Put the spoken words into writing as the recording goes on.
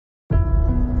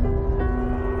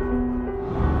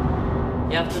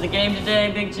You after the game today,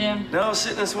 Big Jim? No,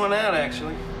 sitting this one out,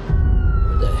 actually.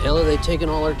 Where the hell are they taking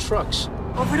all our trucks?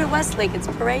 Over to Westlake. It's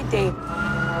parade day.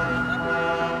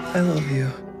 I love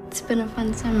you. It's been a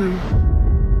fun summer.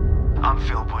 I'm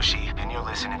Phil Bushy, and you're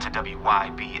listening to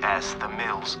WYBS, The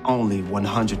Mill's only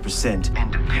 100%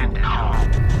 independent home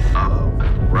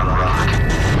of rock.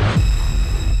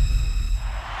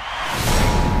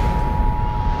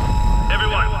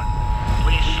 Everyone,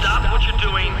 please stop what you're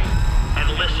doing and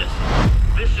listen.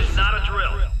 This is not a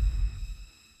drill.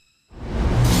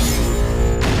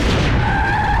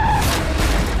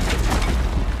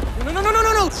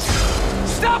 No!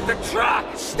 Stop the truck!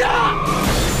 Stop!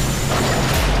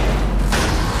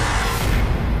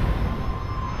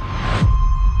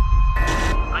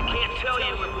 I can't tell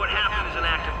you if what happened is an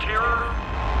act of terror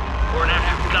or an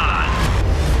act of God.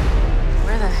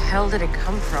 Where the hell did it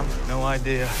come from? No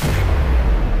idea.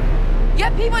 You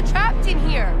have people trapped in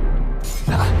here.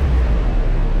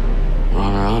 We're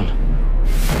on our own.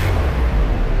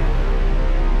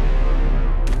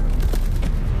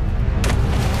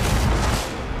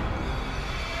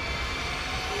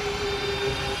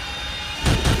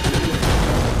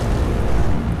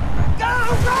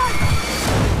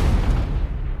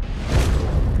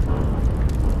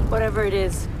 Whatever it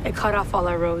is, it cut off all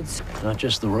our roads. Not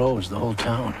just the roads, the whole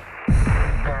town.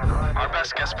 Our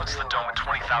best guess puts the dome at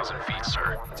 20,000 feet,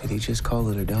 sir. Did he just call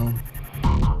it a dome?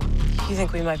 You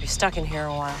think we might be stuck in here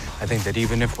a while? I think that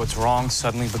even if what's wrong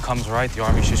suddenly becomes right, the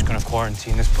Army's just gonna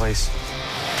quarantine this place.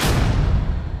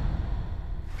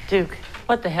 Duke,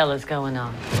 what the hell is going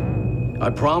on? I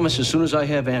promise as soon as I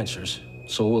have answers,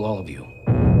 so will all of you.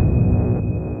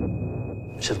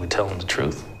 Should we tell them the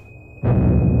truth?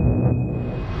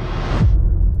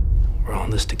 We're on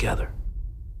this together.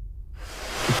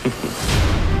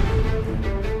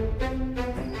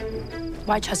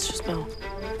 Why Chester's Mill?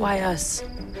 Why us?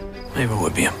 Maybe we're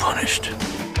being punished.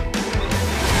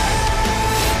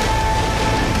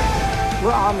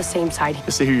 We're all on the same side.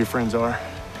 Just see who your friends are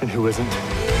and who isn't.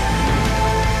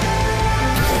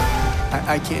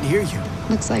 I can't hear you.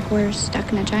 Looks like we're stuck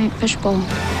in a giant fishbowl.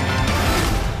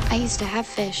 I used to have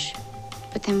fish,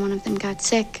 but then one of them got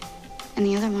sick, and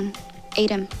the other one ate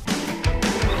him.